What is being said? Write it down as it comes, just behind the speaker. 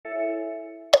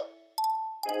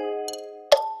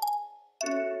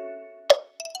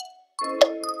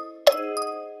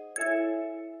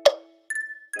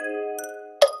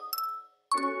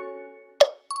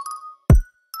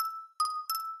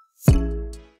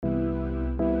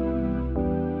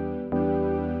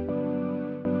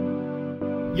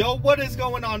Yo, what is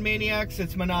going on, Maniacs?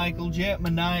 It's Maniacal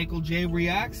J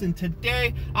Reacts, and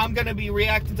today I'm going to be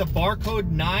reacting to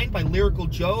BarCode 9 by Lyrical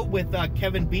Joe with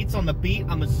Kevin Beats on the beat,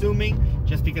 I'm assuming,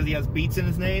 just because he has Beats in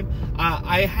his name.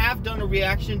 I have done a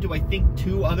reaction to, I think,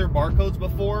 2 other BarCodes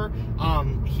before.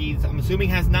 I'm assuming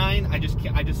has 9.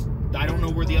 I don't know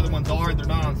where the other ones are. They're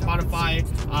not on Spotify.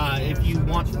 If you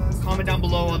want, comment down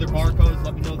below other BarCodes.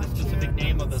 Let me know the specific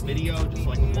name of the video just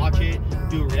so I can watch it,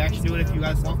 do a reaction to it if you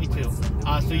guys want me to.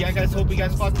 So yeah, guys, hope you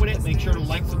guys fuck with it. Make sure to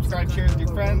like, subscribe, share with your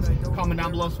friends. Comment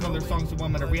down below some other songs you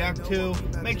want me to react to.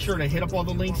 Make sure to hit up all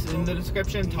the links in the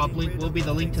description. Top link will be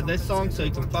the link to this song so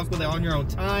you can fuck with it on your own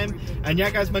time. And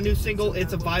yeah, guys, my new single,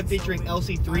 It's a Vibe, featuring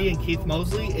LC3 and Keith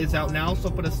Mosley, is out now,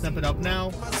 so put a snip it up now.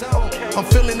 I'm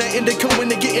feeling that indica when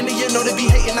they get in the end, know they be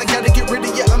hating, I gotta get rid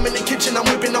of you. I'm in the kitchen, I'm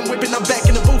whipping, I'm back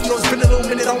in the booth. No, it's been a little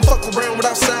minute, I don't fuck around with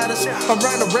outsiders. I'm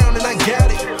riding around and I got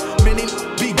it. Many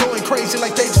be going crazy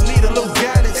like they just need a little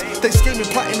guidance. They scheming,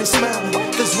 plotting and smiling,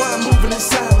 that's why I'm moving in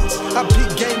silence. I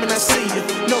peep game and I see you,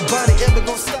 nobody ever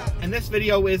gonna stop. And this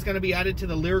video is gonna be added to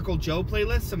the Lyrical Joe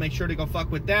playlist, so make sure to go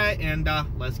fuck with that, and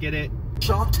let's get it.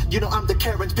 Shocked, you know I'm the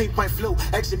Karen, speak my flow,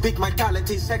 exhibit my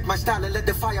talent, insect my style and let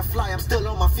the fire fly. I'm still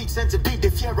on my feet, centipede, the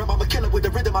fear. I'm a killer with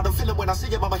the rhythm, I don't feel him when I see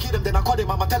him. I'ma hit him, then I call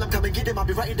him, I'ma tell him, come and get him. I'll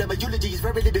be writing them a eulogy, he's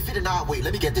very befitting. Nah, wait,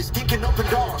 let me get this. Thinking open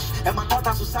doors, and my thoughts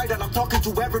are suicidal. I'm talking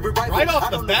to every rival. Right off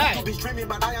the bat. I don't know be streaming,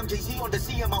 but I am Jay-Z on the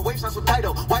sea, and my waves are so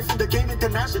tidal. Wife in the game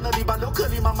internationally, but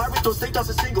locally, my marital status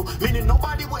is single. Meaning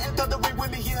nobody will enter the ring with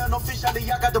me here, and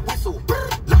officially I got the whistle.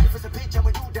 Life is a pitch, and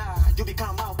when you die, you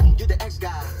become Malcolm, you're the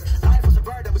ex-guy. Life was a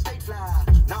bird that was stay fly.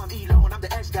 Now I'm Elon, I'm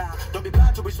the ex-guy. Don't be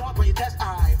blind to result when you test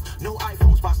I. No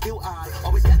iPhones, but still I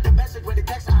always get the message when they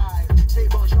text I. Say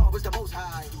bonjour was the most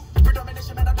high.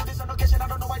 Predomination, man, I do this on occasion. I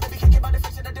don't know why they be kicking by the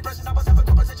face in the depression. I was having a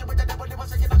conversation with the devil. They was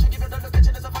saying I should give you the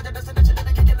location. There's a fire destination. They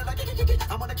be kicking it like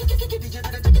kick. I'm on a kick. DJ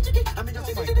do the tick. I'm in your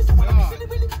city. This is what I'm silly,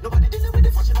 really. Nobody dealing with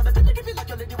the fashion on the baby like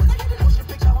your lady. When I get the motion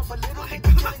picture off a little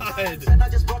bit. And I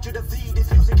just brought you the feed.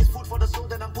 If music is food for the soul,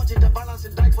 then I'm putting the balance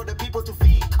and diet for the people to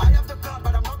feed. I am the God,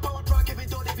 but I'm not power drunk. Even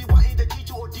though they be wanting the G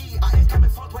to OD. I ain't coming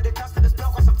forth when they casting the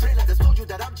spell, cause I'm thriller. They told you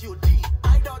that I'm GOD.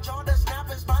 I dodge all the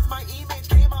snappers, but my image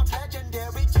came out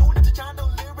legendary. Tune into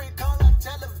channel lyrical on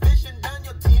television, down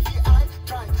your TV. I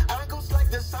try angles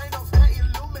like the sign of the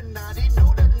Illuminati.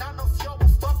 Know that none of y'all will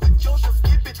fuck with Joseph.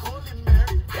 Keep it Holy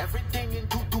Mary. Everything in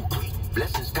tutu,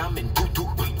 blessings come in tutu.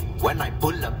 When I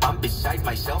pull up, I'm beside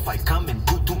myself. I come in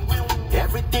tutu.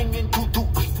 Everything in tutu,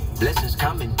 blessings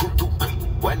come in tutu.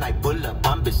 When I pull up,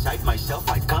 I'm beside myself.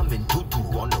 I come in tutu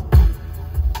on the go.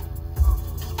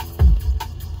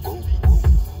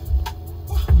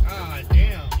 Ah,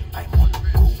 damn. I'm on the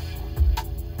go.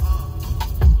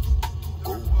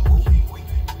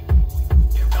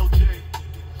 LJ,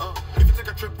 if you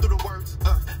take a trip through the words,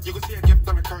 you can see a gift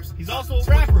on a curse. He's also a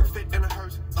rapper. Fit in a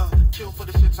hearse, kill for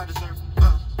the shits I deserve.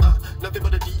 Nothing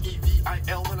but a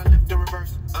DEVIL when I live the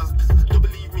reverse. Don't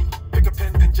believe me, pick a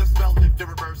pen and just spell live the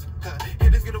reverse.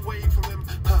 Haters get away from him,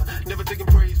 never taking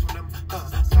praise from them.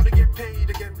 Try to get paid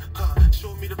again,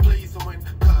 show me the place to win.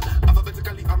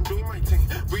 Alphabetically, I'm doing my thing,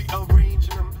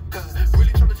 rearranging them.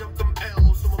 Really trying to jump them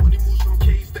L's, so my money moves from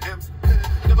K's to M's.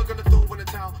 Never gonna throw in a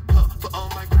towel, for all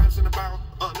my crabs in the barrel.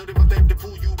 No, they must aim to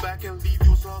pull you back and leave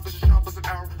you strong as sharp as an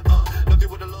arrow. Nothing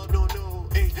with the Lord, no,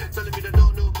 ayy. Telling me that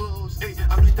no clothes, ayy.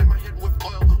 I'm lifting my head with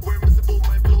oil, where invisible,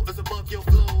 my flow is above your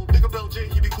flow. Big up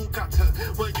LJ, he be cool cat,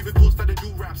 well, you be post that they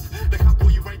do raps. The cap boy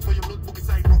you write for your notebook is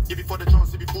I wrote. You before the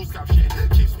chance to be full scap shit.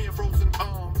 Keeps me a frozen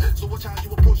arm, so watch how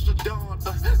you approach the dawn.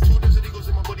 2 days of egos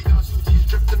in my body, got suities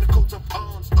dripped in the coat of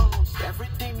arms.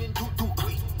 Everything in tutu,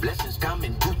 blessings come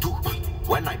in tutu.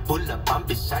 When I pull up, I'm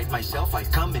beside myself, I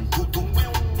come in tutu.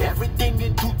 Everything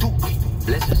in tutu,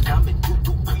 blessings come in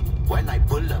tutu. When I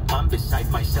pull up, I'm beside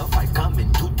myself, I come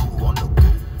in tutu on the go.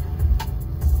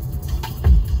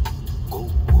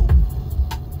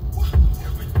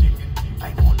 Everything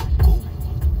I'm on the go.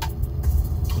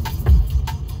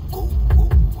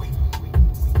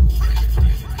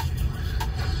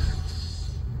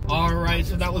 Alright,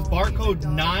 so that was BarCode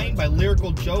 9 by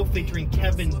Lyrical Joe featuring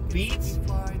Kevin Beats.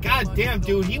 God damn,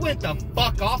 dude, he went the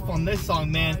fuck off on this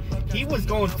song, man. He was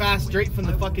going fast straight from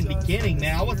the fucking beginning,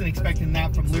 man. I wasn't expecting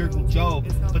that from Lyrical Joe.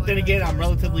 But then again, I'm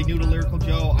relatively new to Lyrical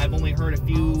Joe. I've only heard a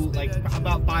few, like,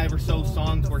 about 5 or so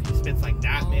songs where he spits like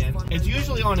that, man. It's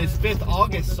usually on his 5th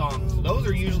August songs. Those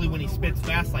are usually when he spits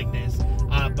fast like this.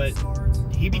 But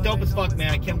he be dope as fuck, man.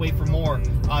 I can't wait for more.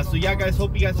 So yeah, guys,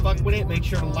 hope you guys fuck with it. Make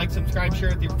sure to like, subscribe, share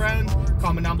with your friends.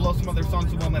 Comment down below some other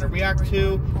songs you want me to react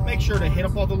to. Make sure to hit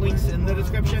up all the links in the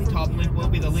description. Top link will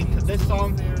be the link to this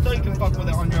song, so you can fuck with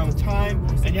it on your own time.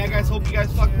 And yeah, guys, hope you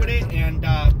guys fuck with it. And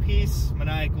peace,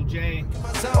 Maniacal J.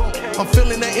 I'm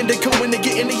feeling that indica when they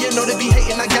get in the end, know they be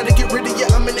hating, I gotta get rid of you.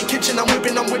 I'm in the kitchen, I'm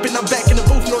whipping, I'm back in the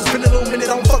booth. No, it's been a little minute,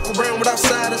 I don't fuck around with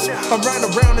outsiders. I'm riding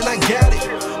around and I got it.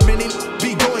 Many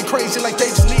be going crazy like they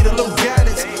just need a little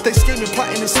guidance. They scheming,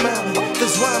 plotting and smiling,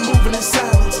 that's why I'm moving in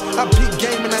silence. I peep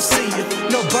game and I see you,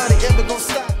 nobody ever gonna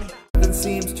stop me. It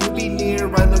seems to be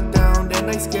near, I look down and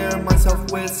I scare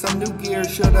myself with some new gear.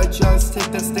 Should I just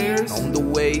take the stairs? On the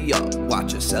way up,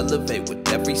 watch us elevate with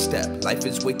every step. Life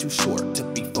is way too short to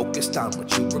be focused on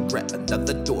what you regret.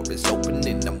 Another door is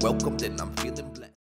opening, I'm welcomed and I'm feeling